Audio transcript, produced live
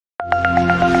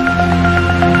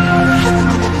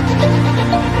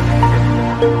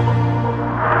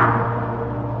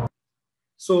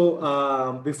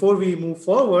So before we move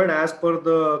forward, as per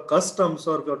the customs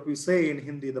or what we say in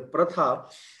Hindi, the pratha,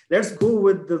 let's go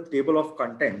with the table of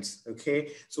contents.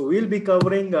 Okay, so we'll be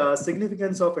covering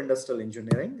significance of industrial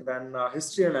engineering, then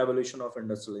history and evolution of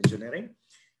industrial engineering.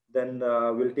 Then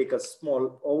we'll take a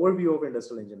small overview of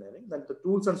industrial engineering, then the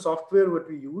tools and software what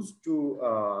we use to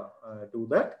do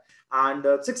that, and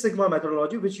Six Sigma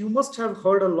methodology, which you must have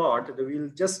heard a lot. We'll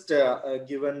just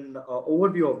give an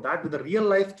overview of that with a real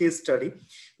life case study,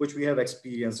 which we have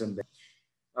experienced in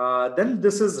there. Then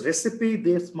this is recipe,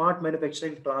 the smart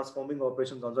manufacturing transforming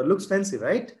operation concept. Looks fancy,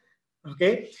 right?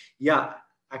 Okay, yeah.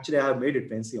 Actually, I have made it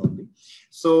fancy only.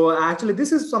 So actually,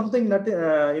 this is something that,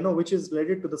 which is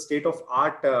related to the state of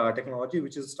art technology,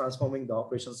 which is transforming the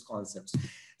operations concepts.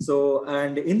 So,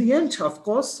 and in the end, of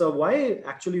course, why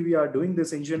actually we are doing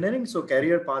this engineering? So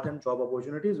career path and job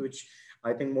opportunities, which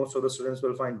I think most of the students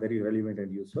will find very relevant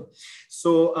and useful.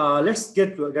 So let's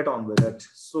get on with it.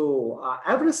 So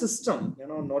every system,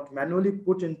 not manually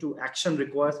put into action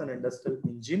requires an industrial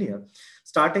engineer,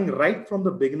 starting right from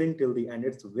the beginning till the end.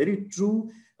 It's a very true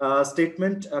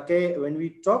statement. Okay, when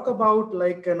we talk about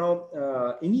like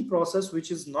any process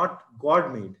which is not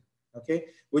God made, okay,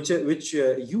 which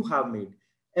you have made,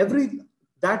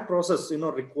 that process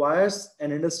requires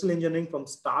an industrial engineering from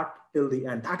start till the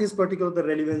end. That is particularly the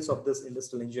relevance of this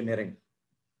industrial engineering.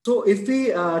 So if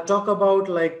we talk about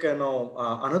like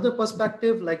another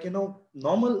perspective, like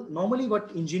normally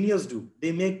what engineers do,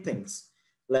 they make things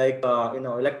like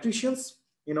electricians,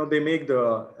 they make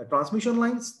the transmission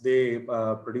lines, they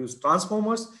produce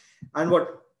transformers, and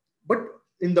but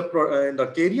in the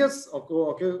careers of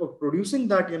producing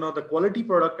that, the quality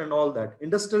product and all that,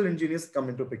 industrial engineers come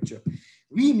into picture.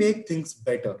 We make things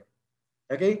better.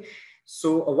 Okay,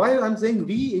 so why I'm saying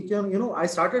we, I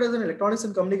started as an electronics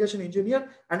and communication engineer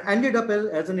and ended up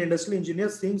as an industrial engineer,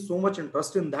 seeing so much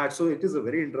interest in that. So it is a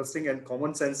very interesting and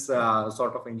common sense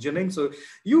sort of engineering. So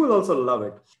you will also love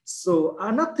it. So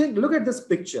nothing. Look at this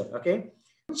picture. Okay,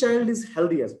 which child is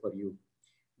healthy as per you?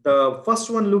 The first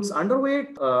one looks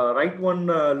underweight, right one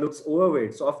looks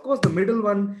overweight. So of course the middle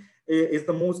one is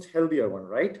the most healthier one,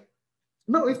 right?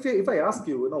 Now, if I ask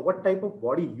you, what type of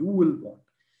body you will want,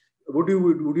 would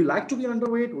you like to be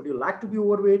underweight? Would you like to be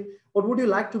overweight? Or would you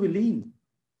like to be lean?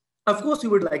 Of course,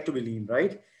 you would like to be lean,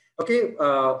 right? Okay,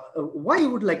 why you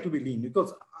would like to be lean?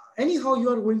 Because anyhow, you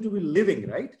are going to be living,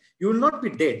 right? You will not be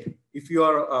dead if you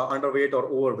are underweight or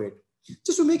overweight.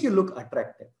 Just to make you look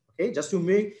attractive, okay? Just to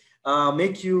make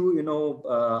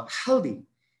you healthy,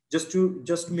 just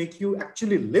to make you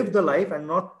actually live the life and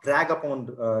not drag upon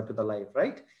to the life,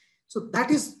 right? So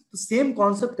that is the same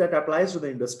concept that applies to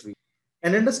the industry.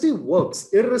 An industry works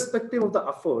irrespective of the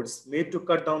efforts made to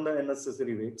cut down the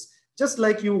unnecessary weights. Just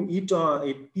like you eat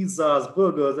pizzas,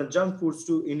 burgers, and junk foods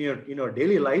in your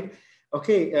daily life,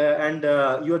 okay, and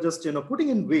you are just putting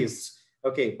in waste,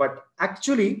 okay, but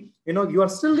actually you are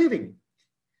still living.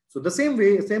 So the same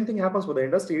thing happens for the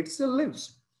industry. It still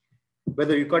lives,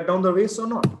 whether you cut down the waste or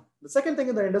not. The second thing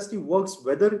in the industry works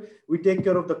whether we take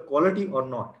care of the quality or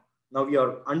not. Now you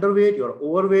are underweight, you are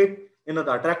overweight,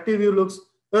 the attractive you looks,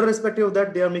 irrespective of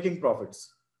that, they are making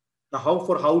profits. Now,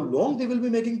 for how long they will be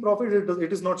making profit,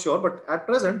 it is not sure, but at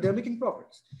present, they are making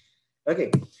profits. Okay,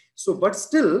 so, but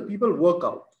still, people work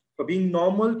out for being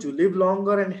normal, to live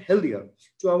longer and healthier,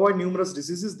 to avoid numerous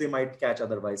diseases they might catch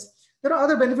otherwise. There are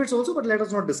other benefits also, but let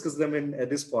us not discuss them in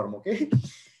this form, okay?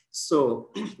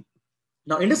 So,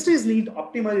 now industries need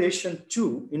optimization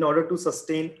too in order to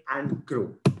sustain and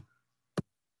grow.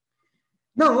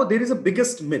 Now, there is a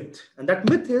biggest myth, and that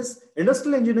myth is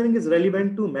industrial engineering is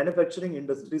relevant to manufacturing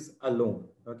industries alone.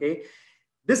 Okay,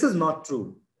 this is not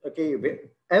true. Okay,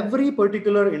 every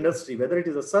particular industry, whether it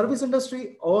is a service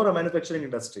industry or a manufacturing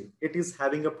industry, it is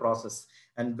having a process.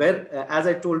 And as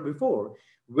I told before,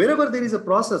 wherever there is a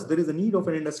process, there is a need of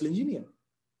an industrial engineer.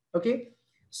 Okay,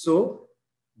 so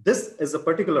this is a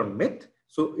particular myth.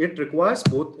 So it requires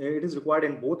both. It is required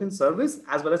in both in service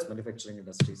as well as manufacturing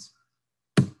industries.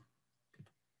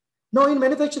 Now, in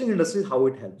manufacturing industry, how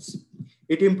it helps?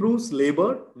 It improves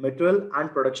labor, material,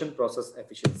 and production process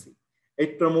efficiency.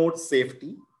 It promotes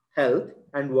safety, health,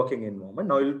 and working environment.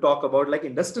 Now, we'll talk about like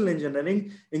industrial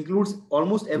engineering includes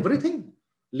almost everything.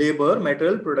 Labor,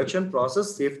 material, production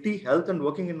process, safety, health, and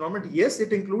working environment. Yes,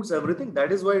 it includes everything.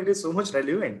 That is why it is so much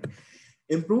relevant.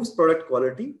 Improves product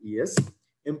quality. Yes.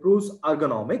 Improves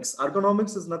ergonomics.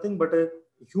 Ergonomics is nothing but a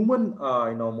human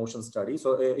motion study.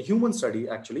 So a human study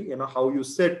actually, how you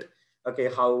sit, okay,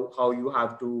 how you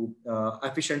have to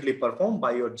efficiently perform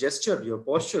by your gesture, your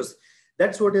postures.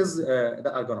 That's what is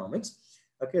the ergonomics.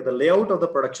 Okay, the layout of the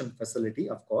production facility,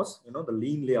 of course, the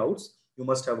lean layouts. You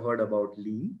must have heard about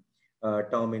lean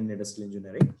term in industrial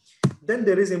engineering. Then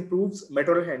there is improves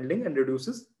material handling and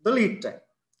reduces the lead time.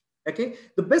 Okay,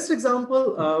 the best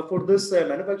example for this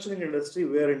manufacturing industry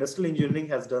where industrial engineering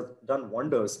has done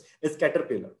wonders is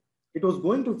Caterpillar. It was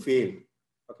going to fail.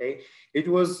 Okay, it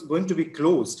was going to be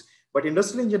closed, but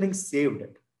industrial engineering saved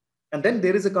it. And then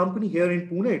there is a company here in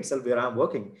Pune itself where I'm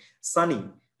working, Sunny.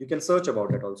 You can search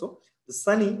about it also. The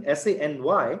Sunny,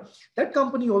 SANY, that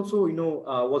company also,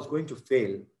 was going to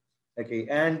fail. Okay,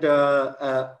 and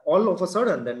all of a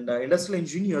sudden, then the industrial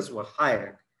engineers were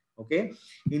hired. Okay,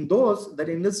 in those, that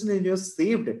industrial engineers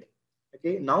saved it.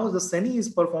 Okay, now the Sunny is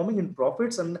performing in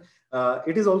profits, and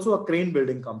it is also a crane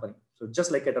building company. So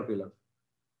just like Caterpillar.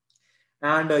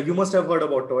 And you must have heard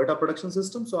about Toyota production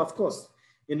system. So of course,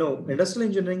 industrial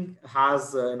engineering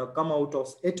has come out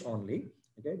of it only.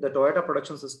 Okay, the Toyota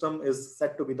production system is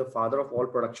said to be the father of all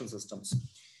production systems.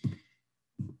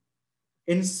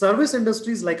 In service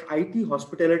industries like IT,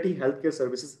 hospitality, healthcare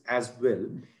services as well,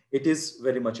 it is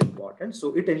very much important.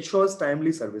 So it ensures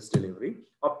timely service delivery,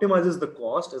 optimizes the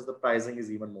cost as the pricing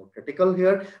is even more critical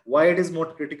here. Why it is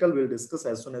more critical, we'll discuss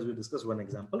as soon as we discuss one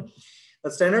example.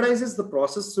 That standardizes the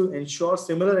process to ensure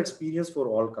similar experience for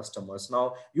all customers.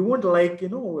 Now, you won't like,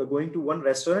 going to one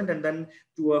restaurant and then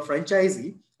to a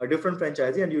franchisee, a different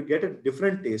franchisee, and you get a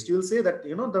different taste. You'll say that,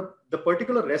 the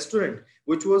particular restaurant,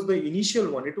 which was the initial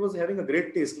one, it was having a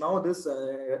great taste. Now this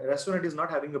restaurant is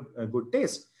not having a good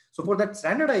taste. So for that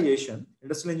standardization,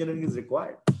 industrial engineering is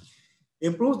required.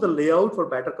 Improves the layout for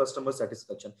better customer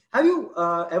satisfaction. Have you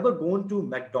ever gone to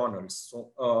McDonald's?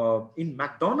 So in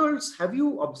McDonald's, have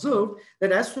you observed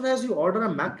that as soon as you order a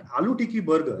Aloo Tikki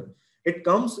burger, it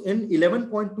comes in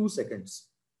 11.2 seconds.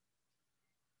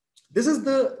 This is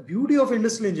the beauty of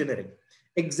industrial engineering.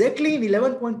 Exactly in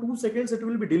 11.2 seconds, it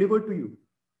will be delivered to you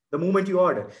the moment you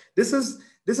order. This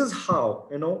is how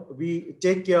we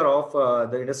take care of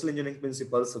the industrial engineering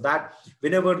principles, so that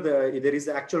whenever there is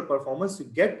actual performance, you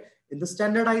get in the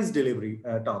standardized delivery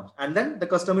terms, and then the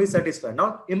customer is satisfied.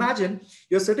 Now imagine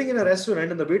you're sitting in a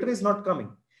restaurant and the waiter is not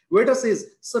coming. Waiter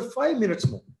says, "Sir, 5 minutes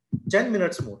more, 10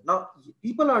 minutes more." Now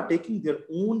people are taking their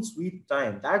own sweet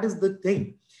time. That is the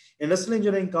thing. Industrial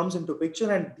engineering comes into picture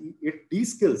and it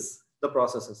de-skills the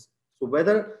processes. So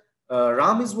whether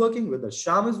Ram is working, whether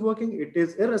Sham is working, it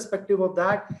is irrespective of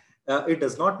that. It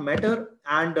does not matter.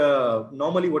 And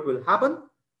normally what will happen?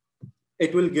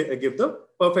 It will give the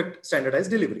perfect standardized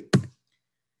delivery.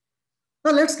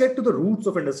 Now let's get to the roots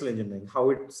of industrial engineering, how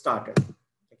it started.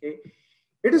 Okay,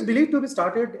 it is believed to be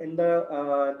started in the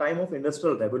time of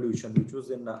Industrial Revolution, which was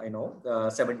in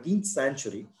the 17th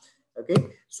century.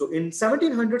 Okay, so in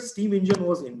 1700, steam engine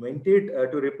was invented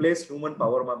to replace human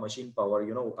power by machine power,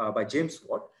 by James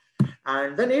Watt.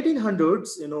 And then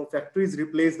 1800s, factories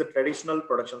replaced the traditional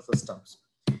production systems.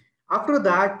 After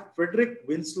that, Frederick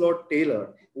Winslow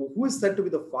Taylor, who is said to be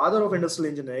the father of industrial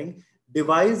engineering,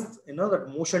 devised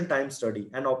that motion time study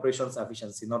and operations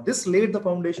efficiency. Now this laid the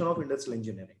foundation of industrial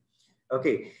engineering.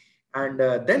 Okay, and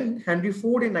then Henry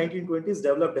Ford in 1920s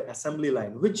developed the assembly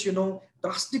line, which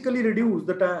drastically reduced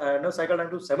the cycle time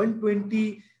to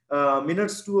 720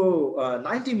 minutes to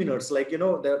 90 minutes. Like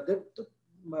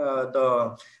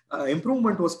the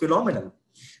improvement was phenomenal.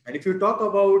 And if you talk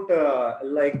about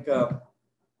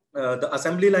the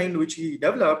assembly line which he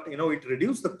developed, it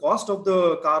reduced the cost of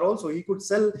the car also. He could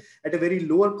sell at a very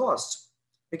lower cost.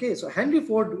 Okay, so Henry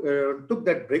Ford took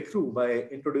that breakthrough by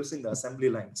introducing the assembly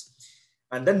lines.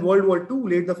 And then World War II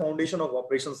laid the foundation of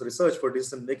operations research for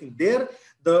decision making. There,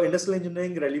 the industrial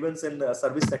engineering relevance in the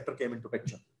service sector came into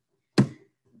picture.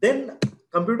 Then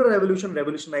computer revolution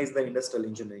revolutionized the industrial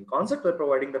engineering concept by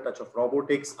providing the touch of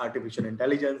robotics, artificial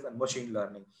intelligence, and machine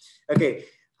learning. Okay,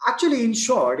 actually, in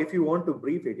short, if you want to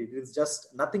brief it, it is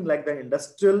just nothing like the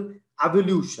industrial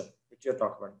evolution which you're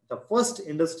talking about. The first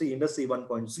industry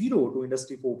 1.0 to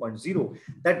industry 4.0,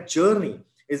 that journey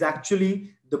is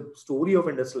actually the story of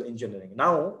industrial engineering.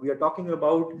 Now we are talking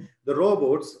about the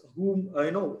robots who,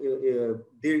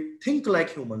 they think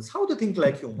like humans. How to think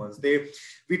like humans?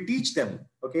 We teach them,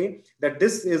 okay, that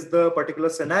this is the particular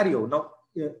scenario. Now,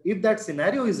 if that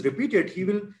scenario is repeated, he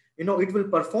will, it will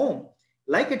perform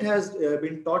like it has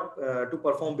been taught to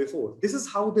perform before. This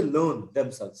is how they learn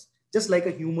themselves, just like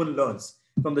a human learns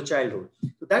from the childhood.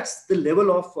 So that's the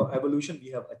level of evolution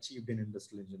we have achieved in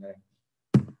industrial engineering.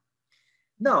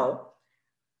 Now,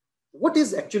 what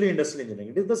is actually industrial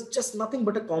engineering? It is just nothing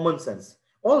but a common sense.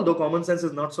 Although common sense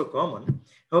is not so common,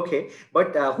 okay,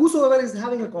 but whosoever is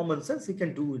having a common sense, he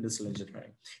can do industrial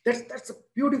engineering. That's a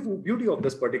beautiful beauty of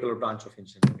this particular branch of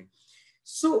engineering.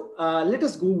 So let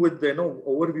us go with the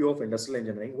overview of industrial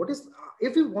engineering. What is,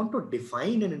 if you want to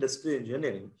define an industrial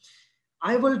engineering,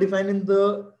 I will define in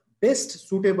the best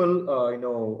suitable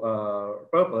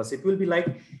purpose. It will be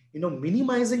like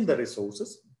minimizing the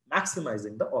resources,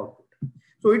 maximizing the output.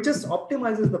 So it just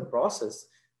optimizes the process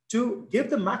to give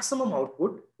the maximum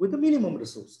output with the minimum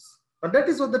resources. And that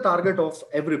is what the target of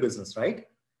every business, right?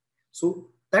 So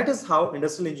that is how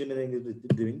industrial engineering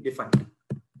is being defined.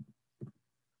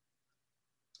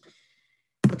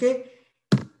 Okay.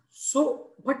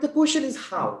 So, but the question is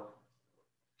how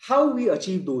we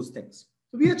achieve those things.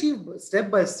 So we achieve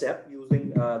step by step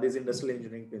using these industrial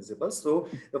engineering principles. So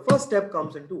the first step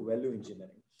comes into value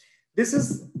engineering. This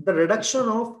is the reduction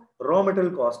of raw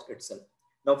material cost itself.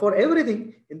 Now for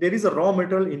everything, there is a raw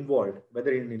material involved,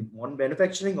 whether in one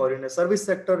manufacturing or in a service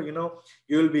sector,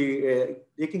 you will be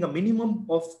taking a minimum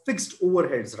of fixed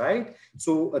overheads, right?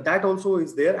 So that also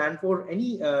is there. And for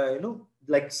any,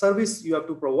 like service you have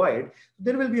to provide,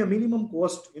 there will be a minimum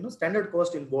cost, standard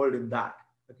cost involved in that.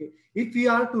 Okay. If we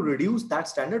are to reduce that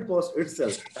standard cost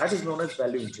itself, that is known as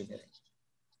value engineering.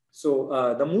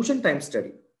 So the motion time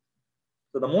study.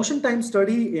 So the motion time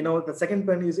study, the second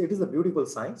point is, it is a beautiful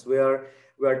science where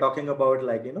we are talking about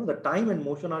like, the time and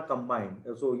motion are combined.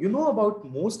 So, about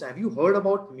have you heard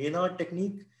about Maynard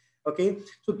technique? Okay.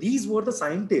 So these were the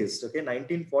scientists, okay,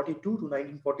 1942 to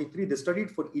 1943, they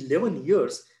studied for 11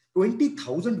 years,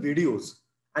 20,000 videos.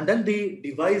 And then they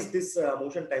devised this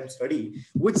motion time study,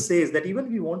 which says that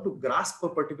even we want to grasp a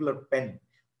particular pen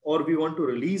or we want to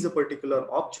release a particular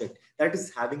object, that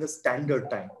is having a standard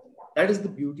time. That is the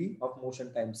beauty of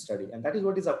motion time study. And that is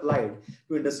what is applied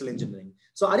to industrial engineering.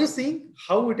 So are you seeing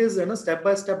how it is, step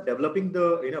by step developing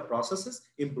the processes,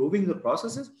 improving the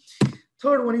processes?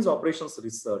 Third one is operations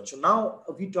research. Now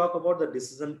we talk about the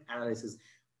decision analysis.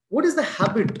 What is the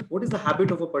habit? What is the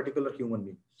habit of a particular human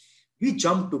being? We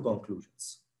jump to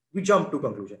conclusions. We jump to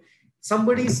conclusion.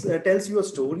 Somebody tells you a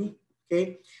story.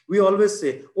 Okay, we always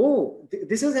say, oh,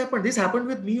 this has happened. This happened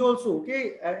with me also.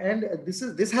 Okay, and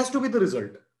this has to be the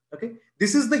result. Okay,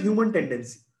 this is the human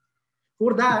tendency.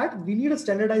 For that, we need a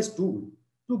standardized tool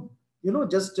to,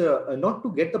 just not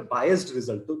to get the biased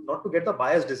result, not to get the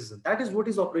biased decision. That is what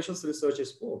is operations research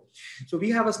is for. So we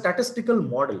have a statistical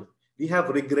model. We have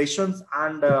regressions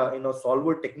and,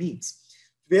 solver techniques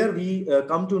where we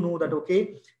come to know that,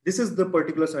 okay, this is the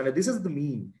particular scenario. This is the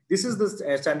mean. This is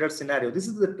the standard scenario. This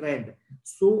is the trend.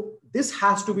 So this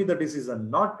has to be the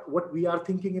decision, not what we are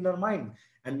thinking in our mind.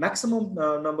 And maximum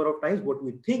number of times what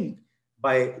we think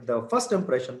by the first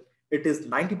impression, it is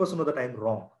 90% of the time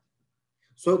wrong.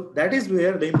 So that is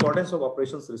where the importance of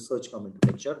operations research come into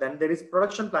picture. Then there is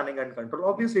production planning and control.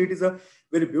 Obviously, it is a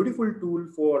very beautiful tool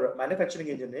for manufacturing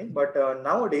engineering, but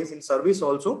nowadays in service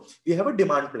also, we have a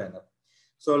demand planner.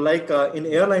 So like in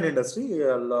airline industry,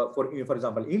 for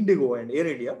example, Indigo and Air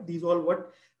India, these all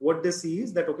what they see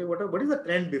is that, okay, what is the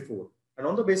trend before? And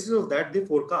on the basis of that, they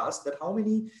forecast that how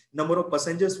many number of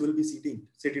passengers will be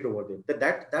seated over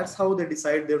there. That's how they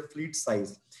decide their fleet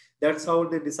size. That's how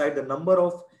they decide the number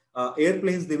of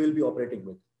airplanes they will be operating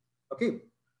with. Okay.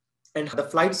 And the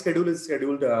flight schedule is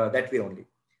scheduled that way only.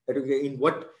 That in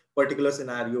what particular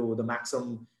scenario the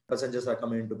maximum passengers are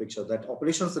coming into picture. That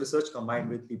operations research combined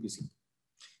with PPC,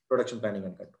 production planning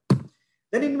and control.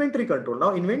 Then inventory control.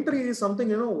 Now inventory is something,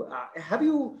 have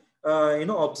you,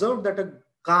 observed that a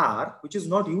car which is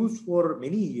not used for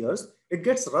many years, it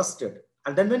gets rusted.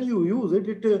 And then when you use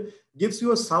it, it gives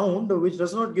you a sound which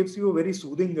does not gives you a very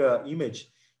soothing image,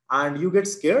 and you get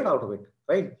scared out of it,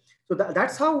 right? So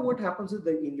that's how what happens with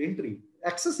the inventory.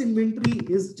 Excess inventory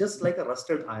is just like a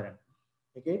rusted iron.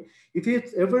 Okay, if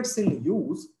it's in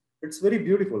use, it's very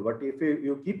beautiful, but if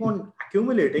you keep on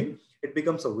accumulating, it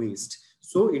becomes a waste.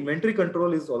 So inventory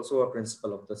control is also a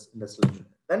principle of this industrial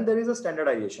engineering. Then there is a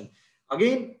standardization.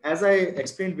 Again, as I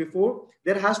explained before,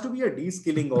 there has to be a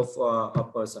de-skilling of a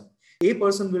person. A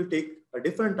person will take a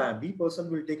different time, B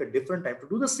person will take a different time to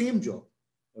do the same job.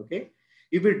 Okay,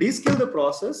 if we de-skill the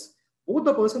process, both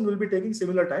the person will be taking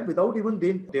similar time without even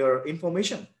their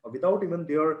information or without even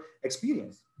their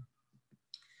experience.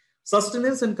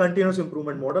 Sustenance and continuous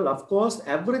improvement model. Of course,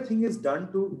 everything is done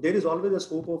there is always a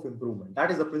scope of improvement.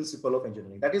 That is the principle of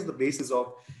engineering. That is the basis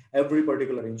of every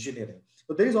particular engineering.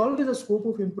 So there is always a scope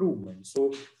of improvement.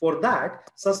 So for that,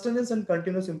 sustenance and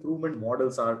continuous improvement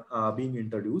models are being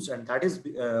introduced, and that is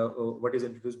what is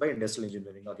introduced by industrial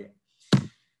engineering again.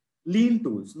 Lean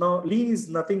tools. Now, lean is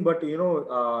nothing but, the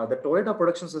Toyota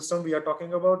production system we are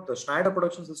talking about, the Schneider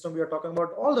production system we are talking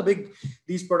about, all the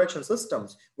these production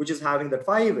systems, which is having the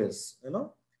 5S,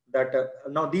 that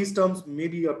now these terms may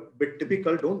be a bit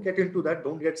typical. Don't get into that.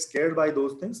 Don't get scared by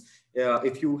those things.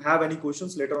 If you have any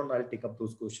questions later on, I'll take up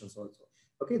those questions also.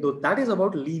 Okay, though that is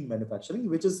about lean manufacturing,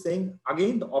 which is saying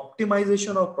again the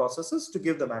optimization of processes to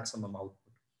give the maximum output.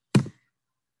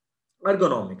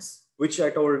 Ergonomics, which I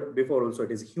told before also,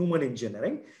 it is human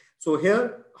engineering. So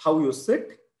here, how you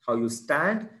sit, how you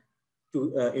stand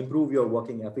to improve your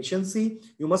working efficiency.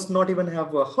 You must not even have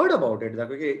heard about it. That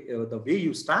okay, the way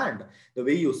you stand, the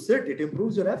way you sit, it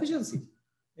improves your efficiency.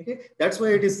 Okay, that's why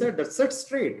it is said that sit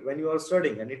straight when you are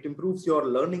studying, and it improves your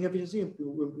learning efficiency.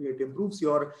 It improves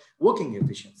your working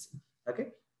efficiency. Okay.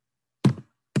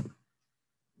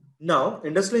 Now,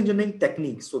 industrial engineering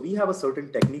techniques. So we have a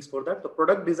certain techniques for that. The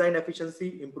product design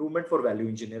efficiency improvement for value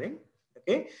engineering.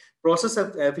 Okay, process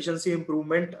efficiency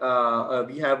improvement.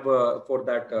 We have for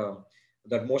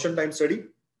that motion time study.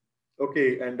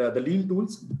 Okay, and the lean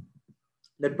tools.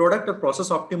 The product or process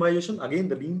optimization. Again,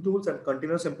 the lean tools and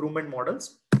continuous improvement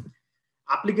models.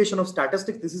 Application of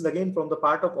statistics. This is again from the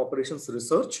part of operations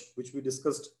research, which we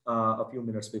discussed a few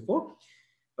minutes before.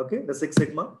 Okay, the Six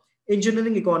Sigma.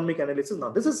 Engineering economic analysis.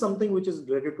 Now, this is something which is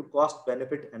related to cost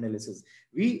benefit analysis.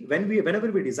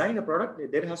 Whenever we design a product,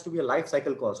 there has to be a life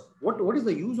cycle cost. What is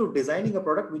the use of designing a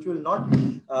product which will not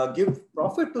give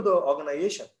profit to the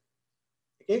organization?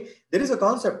 Okay, there is a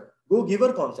concept, go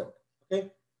giver concept. Okay,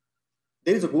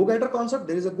 there is a go getter concept,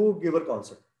 there is a go giver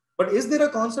concept. But is there a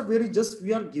concept where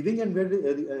we are giving and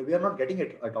we are not getting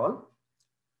it at all?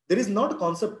 There is not a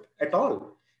concept at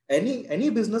all.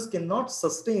 Any business cannot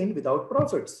sustain without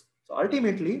profits. So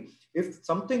ultimately, if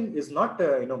something is not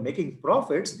making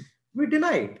profits, we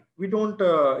deny it. We don't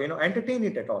entertain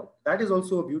it at all. That is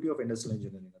also a beauty of industrial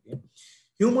engineering again.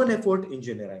 Human effort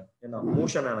engineering,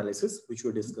 motion analysis, which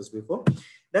we discussed before.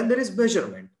 Then there is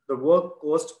measurement, the work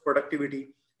cost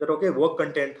productivity. That okay, work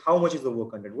content. How much is the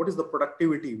work content? What is the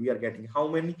productivity we are getting? How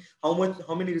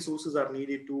many resources are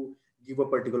needed to give a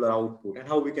particular output, and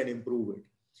how we can improve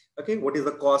it? Okay, what is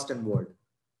the cost involved?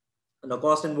 And the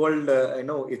cost involved,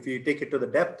 if we take it to the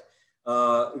depth,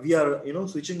 we are,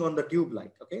 switching on the tube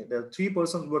light. Okay, there are 3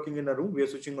 persons working in a room. We are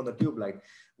switching on the tube light.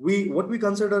 What we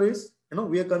consider is,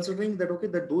 we are considering that okay,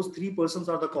 that those 3 persons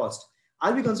are the cost.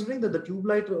 Are we considering that the tube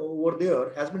light over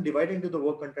there has been divided into the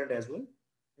work content as well?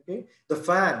 Okay, the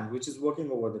fan which is working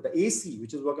over there, the AC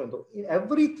which is working,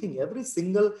 everything, every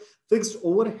single fixed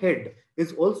overhead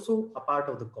is also a part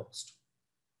of the cost.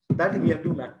 That we have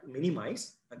to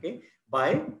minimize, okay,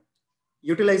 by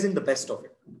utilizing the best of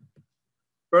it.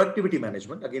 Productivity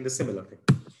management, again, the similar thing.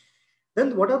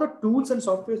 Then what are the tools and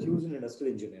softwares used in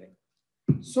industrial engineering?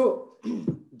 So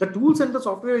the tools and the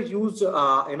software used,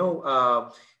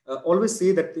 always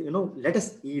say that, let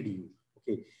us aid you.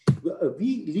 Okay,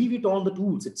 we leave it on the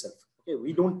tools itself. Okay,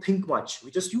 we don't think much. We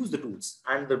just use the tools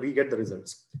and we get the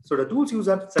results. So the tools used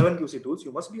are 7 QC tools.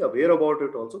 You must be aware about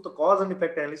it also. The cause and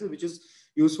effect analysis, which is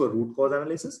used for root cause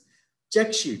analysis.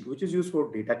 Check sheet, which is used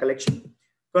for data collection.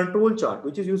 Control chart,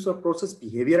 which is used for process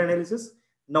behavior analysis.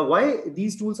 Now, why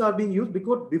these tools are being used?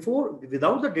 Because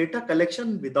without the data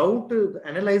collection, without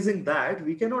analyzing that,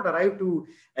 we cannot arrive to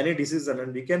any decision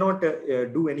and we cannot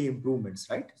do any improvements,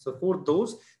 right? So for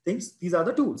those things, these are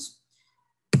the tools.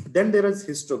 Then there is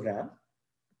histogram,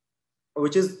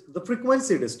 which is the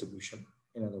frequency distribution,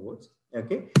 in other words.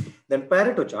 Okay. Then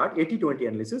Pareto chart, 80-20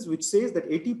 analysis, which says that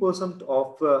 80%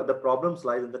 of the problems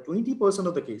lies in the 20%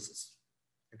 of the cases.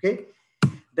 Okay.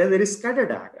 Then there is scatter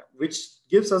diagram, which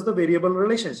gives us the variable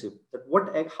relationship, that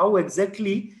how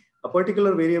exactly a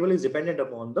particular variable is dependent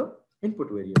upon the input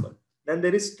variable. Then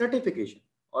there is stratification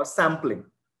or sampling.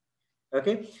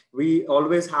 Okay, we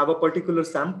always have a particular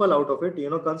sample out of it,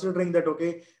 considering that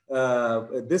okay,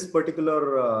 this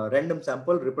particular random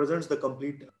sample represents the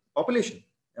complete population.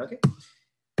 Okay.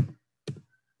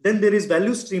 Then there is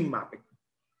value stream mapping.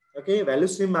 Okay, value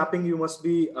stream mapping, you must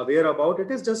be aware about.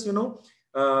 It is just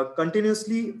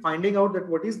continuously finding out that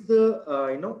what is the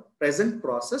present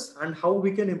process and how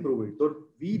we can improve it. So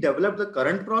we develop the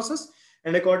current process,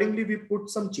 and accordingly we put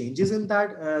some changes in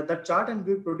that chart, and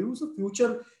we produce a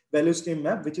future value stream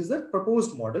map, which is a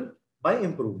proposed model by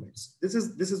improvements. This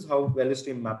is how value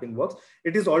stream mapping works.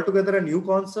 It is altogether a new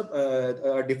concept,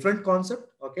 a different concept.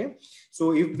 Okay,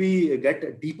 so if we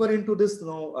get deeper into this,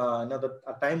 another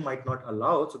time might not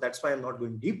allow. So that's why I'm not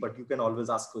going deep, but you can always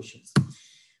ask questions.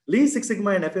 Lean Six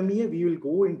Sigma and FMEA, we will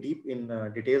go in deep in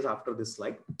details after this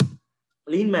slide.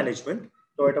 Lean management,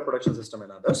 Toyota production system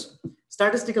and others.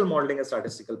 Statistical modeling and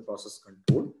statistical process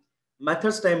control.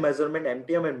 Methods time measurement,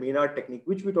 MTM and Maynard technique,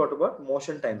 which we talked about,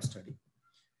 motion time study.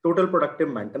 Total productive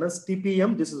maintenance,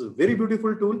 TPM. This is a very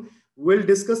beautiful tool. We'll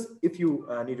discuss if you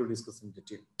need to discuss in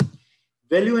detail.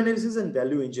 value analysis and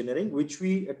value engineering, which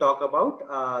we talk about,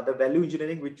 the value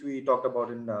engineering, which we talked about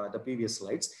in the previous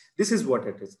slides. This is what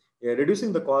it is,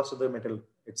 reducing the cost of the metal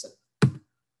itself.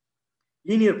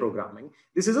 Linear programming,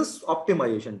 this is a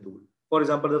optimization tool. For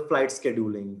example, the flight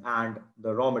scheduling and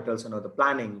the raw materials and the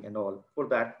planning and all. For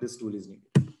that, this tool is needed.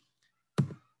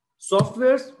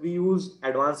 Softwares, we use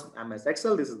advanced MS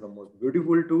Excel. This is the most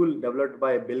beautiful tool developed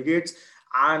by Bill Gates,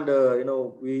 and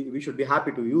we should be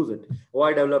happy to use it.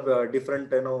 Why develop a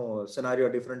different scenario,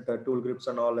 different tool grips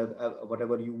and all,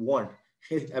 whatever you want.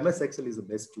 MS Excel is the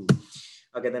best tool.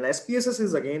 Okay, then SPSS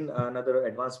is again another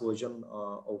advanced version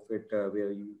of it,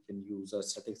 where you can use a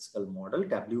statistical model.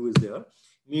 W is there,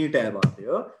 Minitab are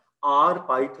there, R,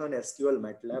 Python, SQL,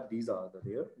 MATLAB. These are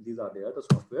there. The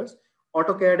softwares.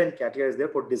 AutoCAD and CATIA is there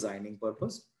for designing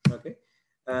purpose. Okay,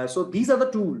 so these are the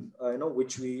tools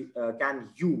which we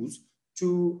can use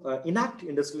to enact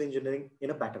industrial engineering in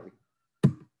a better way.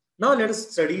 Now let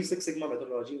us study Six Sigma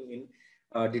methodology in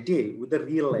detail with a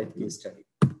real life case study.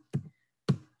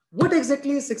 What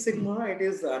exactly is Six Sigma? It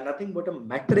is nothing but a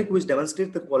metric which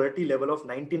demonstrates the quality level of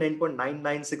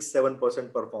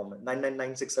 99.9967% performance,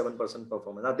 99967%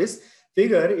 performance. Now, this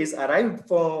figure is arrived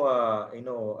from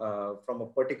from a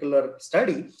particular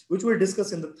study, which we'll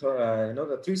discuss in the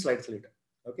the 3 slides later.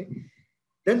 Okay.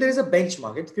 Then there is a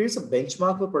benchmark. It creates a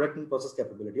benchmark for product and process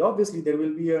capability. Obviously, there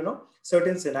will be a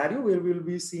certain scenario where we will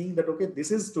be seeing that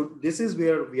this is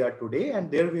where we are today, and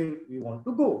there we want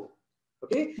to go.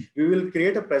 Okay, we will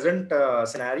create a present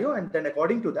scenario, and then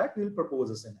according to that, we will propose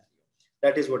a scenario.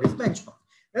 That is what is benchmark.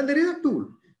 Then there is a tool.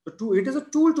 It is a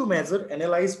tool to measure,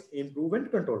 analyze, improve, and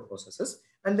control processes.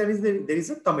 And there is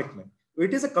a commitment.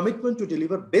 It is a commitment to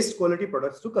deliver best quality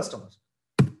products to customers.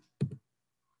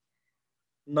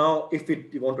 Now, if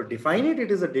you want to define it, it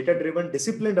is a data-driven,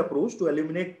 disciplined approach to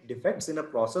eliminate defects in a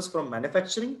process from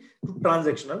manufacturing to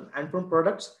transactional and from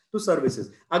products to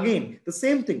services. Again, the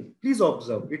same thing. Please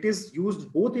observe, it is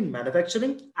used both in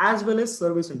manufacturing as well as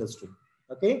service industry.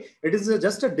 Okay, it is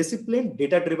just a disciplined,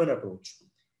 data-driven approach,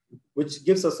 which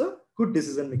gives us a good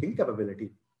decision-making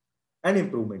capability and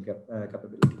improvement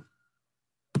capability.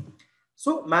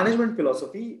 So management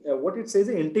philosophy, what it says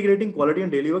is integrating quality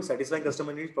and daily work, satisfying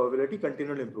customer needs, probability,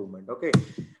 continual improvement. Okay.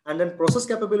 And then process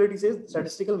capability says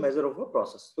statistical measure of a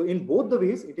process. So in both the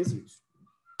ways it is used.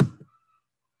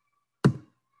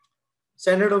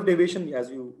 Standard of deviation,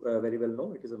 as you very well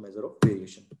know, it is a measure of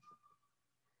variation.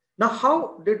 Now,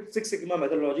 how did Six Sigma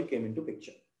methodology came into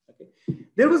picture? Okay.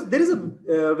 There is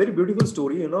a very beautiful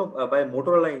story, by a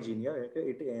Motorola engineer.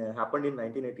 Okay? It happened in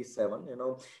 1987.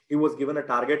 He was given a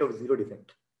target of 0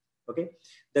 defect. Okay.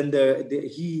 Then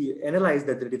he analyzed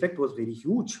that the defect was very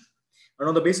huge, and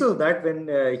on the basis of that, when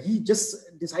he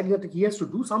just decided that he has to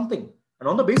do something, and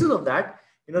on the basis of that,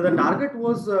 the target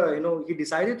was, he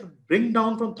decided to bring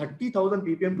down from 30,000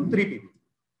 ppm to 3 ppm.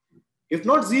 If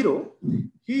not 0,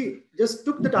 he just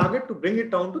took the target to bring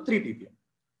it down to 3 ppm.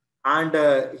 And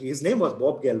his name was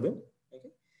Bob Galvin. Okay.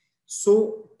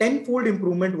 So 10-fold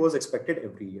improvement was expected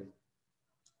every year.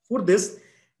 For this,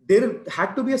 there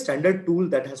had to be a standard tool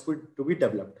that has to be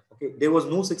developed. Okay. There was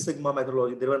no Six Sigma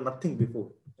methodology. There was nothing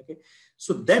before. Okay.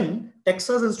 So then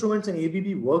Texas Instruments and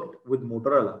ABB worked with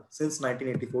Motorola since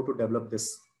 1984 to develop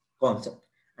this concept.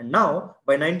 And now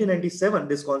by 1997,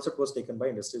 this concept was taken by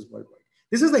industries worldwide.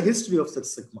 This is the history of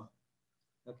Six Sigma.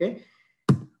 Okay.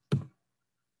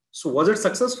 So was it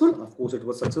successful? Of course, it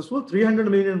was successful. 300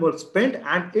 million were spent,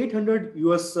 and 800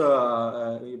 US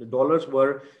dollars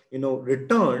were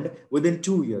returned within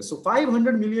 2 years. So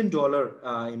 500 million dollar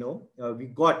we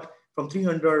got from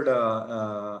 300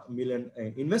 million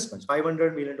investments.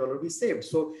 500 million dollar we saved.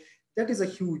 So that is a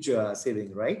huge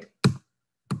saving, right?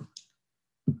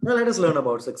 Now let us learn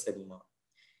about Six Sigma.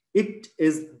 It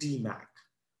is DMAC.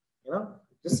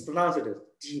 Just pronounce it as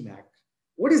DMAC.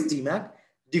 What is DMAC?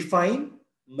 Define,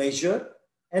 measure,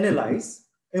 analyze,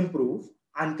 improve,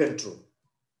 and control.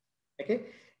 Okay,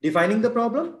 defining the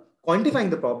problem, quantifying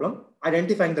the problem,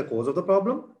 identifying the cause of the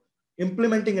problem,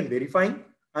 implementing and verifying,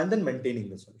 and then maintaining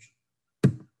the solution.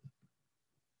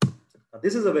 Now,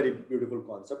 this is a very beautiful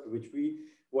concept which we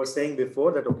were saying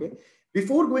before that, okay,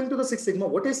 before going to the Six Sigma,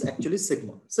 what is actually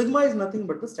Sigma? Sigma is nothing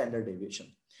but the standard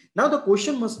deviation. Now the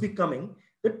question must be coming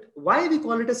that why we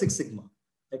call it a Six Sigma?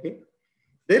 Okay.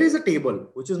 There is a table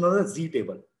which is known as Z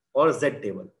table or Z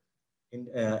table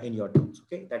in your terms.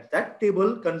 Okay, that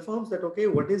table confirms that, okay,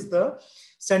 what is the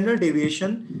standard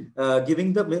deviation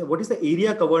giving the, what is the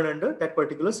area covered under that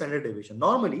particular standard deviation.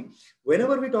 Normally,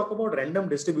 whenever we talk about random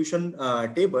distribution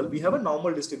table, we have a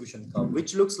normal distribution curve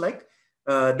which looks like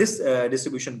this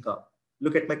distribution curve.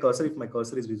 Look at my cursor if my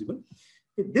cursor is visible.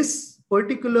 This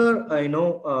particular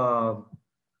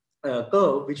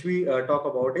curve which we talk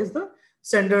about is the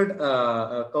standard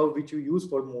curve which you use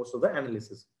for most of the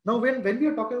analysis. Now, when we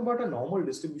are talking about a normal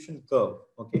distribution curve,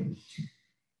 okay,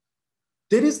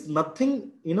 there is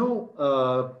nothing,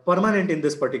 permanent in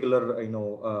this particular,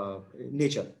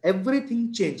 nature.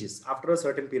 Everything changes after a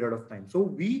certain period of time. So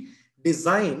we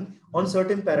design on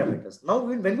certain parameters. Now,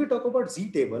 when we talk about Z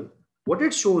table, what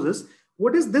it shows is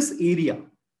what is this area?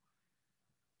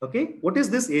 Okay, what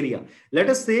is this area? Let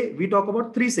us say we talk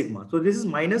about 3 sigma. So this is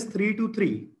minus 3 to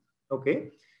 3. Okay.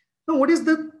 Now, what is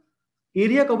the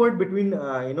area covered between,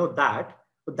 that?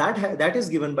 So that is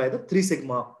given by the 3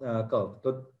 sigma curve.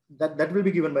 So that will be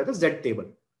given by the Z table.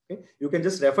 Okay. You can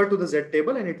just refer to the Z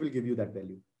table and it will give you that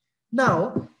value.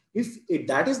 Now, if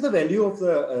that is the value of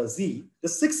the Z, the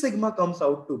 6 sigma comes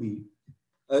out to be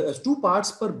 2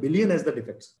 parts per billion as the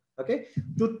defects. Okay.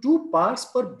 So 2 parts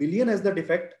per billion as the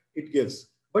defect it gives.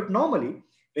 But normally,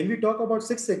 when we talk about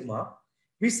 6 sigma,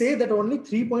 we say that only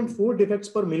 3.4 defects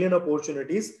per million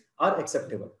opportunities are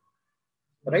acceptable,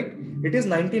 right? It is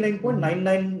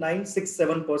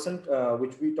 99.99967%,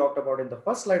 which we talked about in the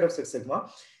first slide of 6 sigma,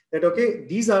 that, okay,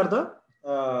 these are the,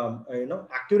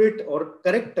 accurate or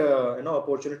correct,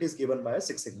 opportunities given by a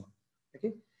 6 sigma,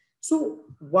 okay? So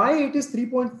why it is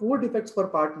 3.4 defects per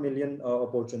part million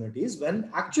opportunities when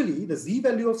actually the Z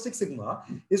value of 6 sigma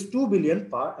is 2 billion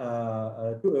 2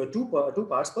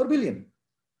 parts per billion?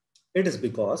 It is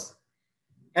because,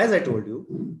 as I told you,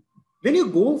 when you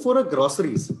go for a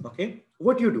groceries, okay,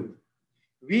 what you do?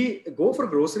 We go for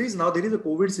groceries. Now there is a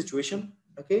COVID situation,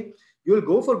 okay? You will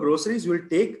go for groceries, you will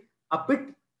take a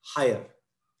bit higher,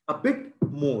 a bit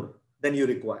more than you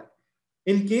require.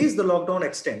 In case the lockdown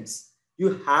extends,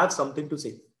 you have something to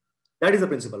save. That is the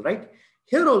principle, right?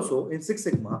 Here also in 6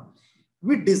 sigma,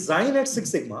 we design at 6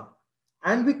 sigma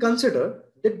and we consider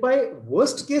that by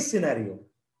worst case scenario,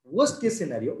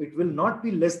 it will not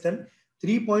be less than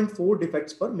 3.4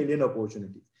 defects per million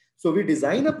opportunities. So we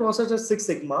design a process at 6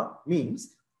 sigma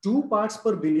means 2 parts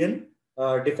per billion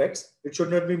defects. It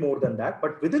should not be more than that,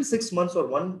 but within 6 months or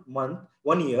 1 month,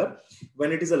 1 year,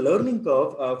 when it is a learning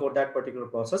curve for that particular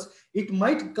process, it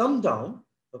might come down.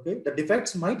 Okay, the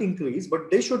defects might increase, but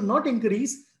they should not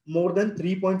increase more than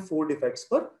 3.4 defects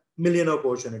per million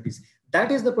opportunities.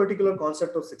 That is the particular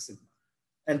concept of 6 sigma.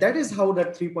 And that is how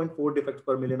that 3.4 defects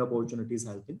per million opportunities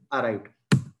has been arrived.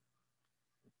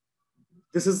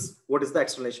 This is what is the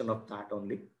explanation of that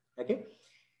only. Okay.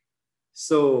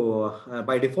 So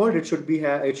by default, it should be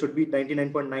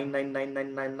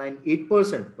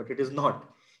 99.9999998%, but it is not.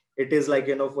 It is like,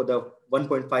 for the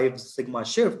 1.5 sigma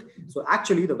shift. So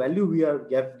actually the value we are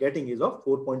getting is of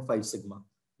 4.5 sigma.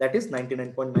 That is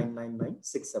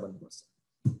 99.99967%.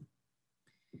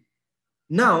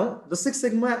 Now the 6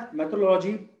 sigma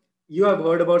methodology, you have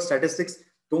heard about statistics.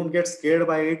 Don't get scared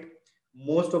by it.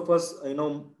 Most of us,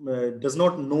 does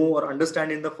not know or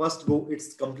understand in the first go.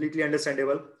 It's completely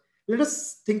understandable. Let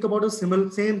us think about a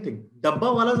same thing. Dabba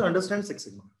walas understand 6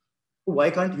 sigma. Why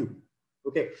can't you?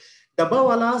 Okay,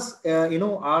 Dabbawalas,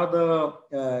 are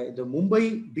the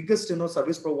Mumbai biggest,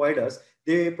 service providers.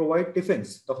 They provide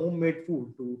tiffins, the homemade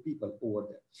food to people over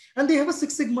there, and they have a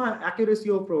 6 sigma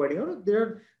accuracy of providing.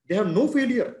 They have no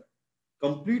failure,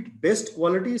 complete best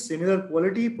quality, similar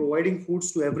quality, providing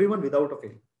foods to everyone without a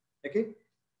fail. Okay,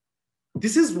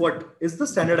 this is what is the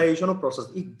standardization of process.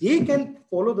 If they can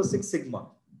follow the 6 sigma,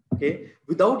 okay,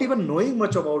 without even knowing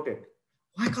much about it,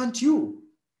 why can't you?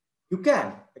 You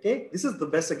can. Okay, this is the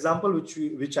best example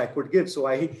which I could give. So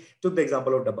I took the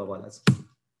example of Dabbawalas.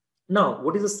 Now,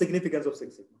 what is the significance of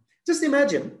 6 sigma? Just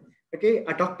imagine, okay,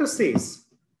 a doctor says,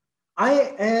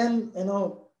 I am,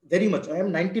 very much, I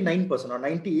am 99% or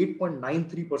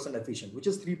 98.93% efficient, which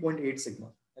is 3.8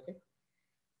 sigma. Okay,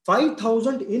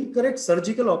 5,000 incorrect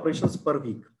surgical operations per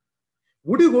week.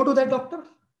 Would you go to that doctor?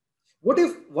 What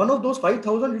if one of those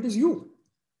 5,000 it is you?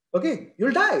 Okay,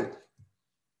 you'll die.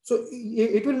 So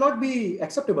it will not be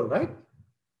acceptable, right?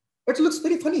 It looks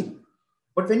very funny.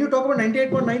 But when you talk about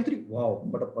 98.93, wow,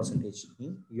 what a percentage.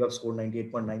 You have scored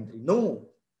 98.93. No.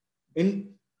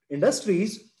 In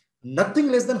industries,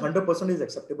 nothing less than 100% is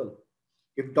acceptable.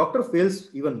 If doctor fails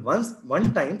even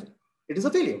one time, it is a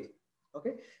failure.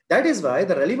 Okay. That is why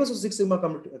the relevance of 6 sigma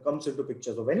comes into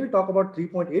picture. So when we talk about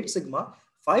 3.8 sigma,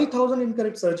 5,000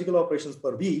 incorrect surgical operations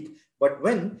per week. But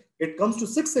when it comes to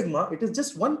 6 sigma, it is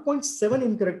just 1.7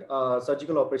 incorrect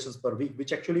surgical operations per week,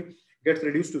 which actually gets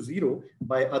reduced to 0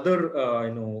 by other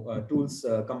tools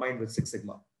combined with 6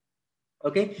 sigma.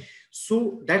 Okay,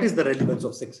 so that is the relevance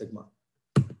of 6 sigma.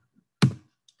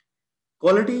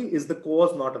 Quality is the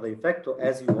cause, not the effect. So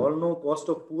as you all know, cost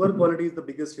of poor quality is the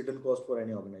biggest hidden cost for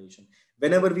any organization.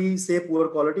 Whenever we say poor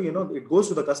quality, it goes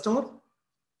to the customer.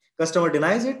 Customer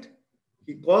denies it.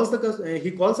 He calls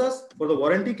us for the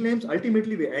warranty claims.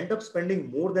 Ultimately, we end up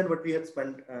spending more than what we had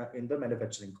spent in the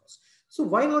manufacturing cost. So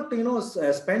why not,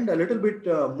 spend a little bit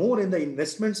more in the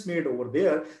investments made over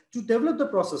there to develop the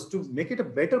process, to make it a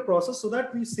better process, so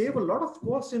that we save a lot of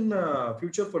cost in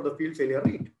future for the field failure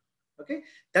rate. Okay,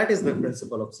 that is the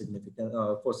principle of significant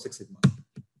for Six Sigma.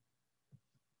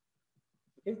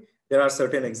 Okay, there are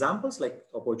certain examples like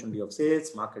opportunity of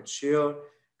sales, market share,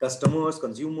 customers,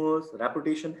 consumers,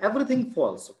 reputation, everything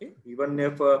falls. Okay, even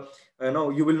if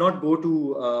you will not go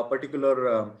to a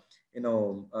particular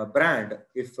brand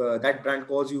if that brand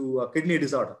causes you a kidney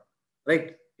disorder,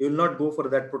 right? You will not go for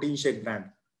that protein shake brand,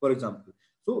 for example.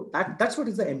 So that's what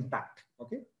is the impact.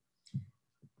 Okay.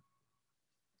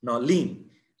 Now lean.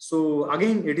 So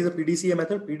again, it is a PDCA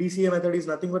method. PDCA method is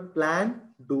nothing but plan,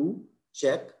 do,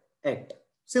 check, act.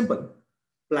 Simple.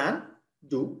 Plan,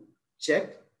 do,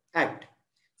 check, act.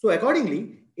 So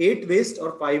accordingly, 8 waste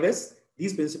or 5S,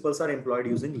 these principles are employed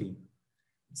using lean.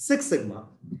 Six Sigma,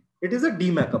 it is a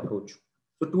DMAC approach.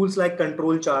 So tools like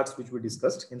control charts, which we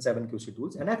discussed in 7QC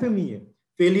tools, and FMEA,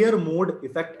 failure mode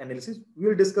effect analysis, we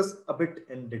will discuss a bit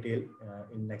in detail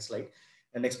in next slide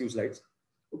and next few slides.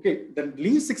 Okay, then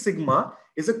Lean Six Sigma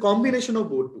is a combination of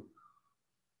both two,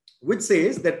 which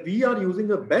says that we are using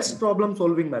the best problem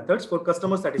solving methods for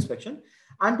customer satisfaction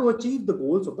and to achieve the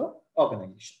goals of the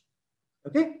organization.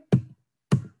 Okay.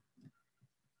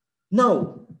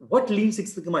 Now, what Lean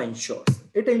Six Sigma ensures?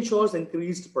 It ensures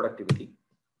increased productivity,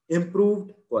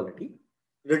 improved quality,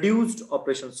 reduced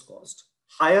operations cost,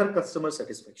 higher customer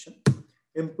satisfaction,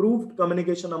 improved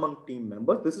communication among team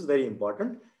members. This is very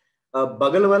important.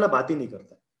 बगल वाला बात ही नहीं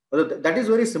करता. That is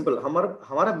very simple.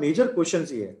 हमारा major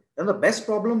questions here. And the best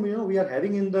problem we are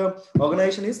having in the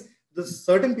organization is the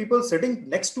certain people sitting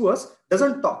next to us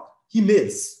doesn't talk. He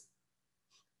mails.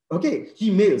 Okay, he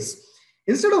mails.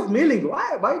 Instead of mailing,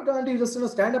 why don't you just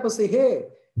stand up and say, hey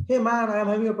man, I am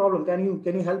having a problem. Can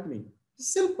you help me?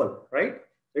 It's simple, right?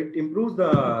 It improves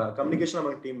the communication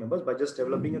among team members by just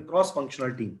developing a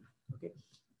cross-functional team. Okay,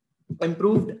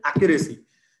 improved accuracy,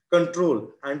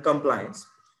 control, and compliance.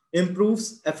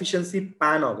 Improves efficiency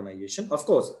pan organization. Of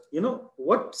course,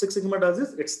 what Six Sigma does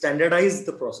is it standardizes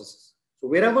the processes. So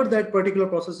wherever that particular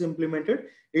process is implemented,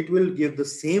 it will give the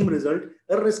same result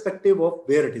irrespective of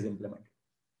where it is implemented.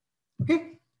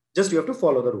 Okay, just you have to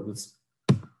follow the rules.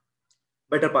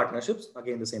 Better partnerships,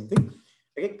 again the same thing.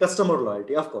 Okay, customer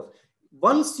loyalty, of course.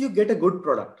 Once you get a good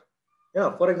product,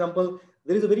 for example,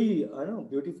 there is a very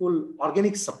beautiful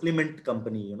organic supplement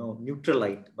company,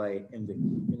 Neutralite by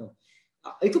MV.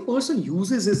 If a person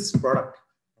uses his product,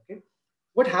 okay,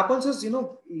 what happens is,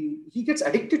 he gets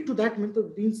addicted to that.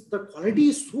 Means the quality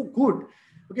is so good.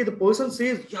 Okay, the person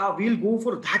says, yeah, we'll go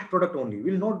for that product only.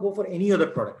 We'll not go for any other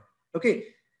product. Okay.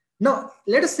 Now,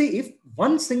 let us say if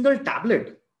one single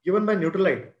tablet given by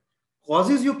Neutralite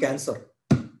causes you cancer,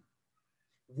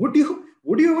 would you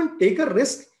even take a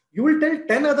risk? You will tell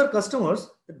 10 other customers,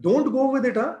 don't go with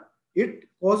it. It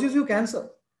causes you cancer.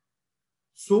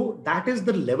 So that is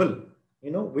the level,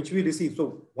 which we receive.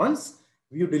 So once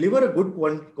you deliver a good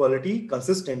quality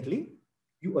consistently,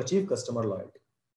 you achieve customer loyalty.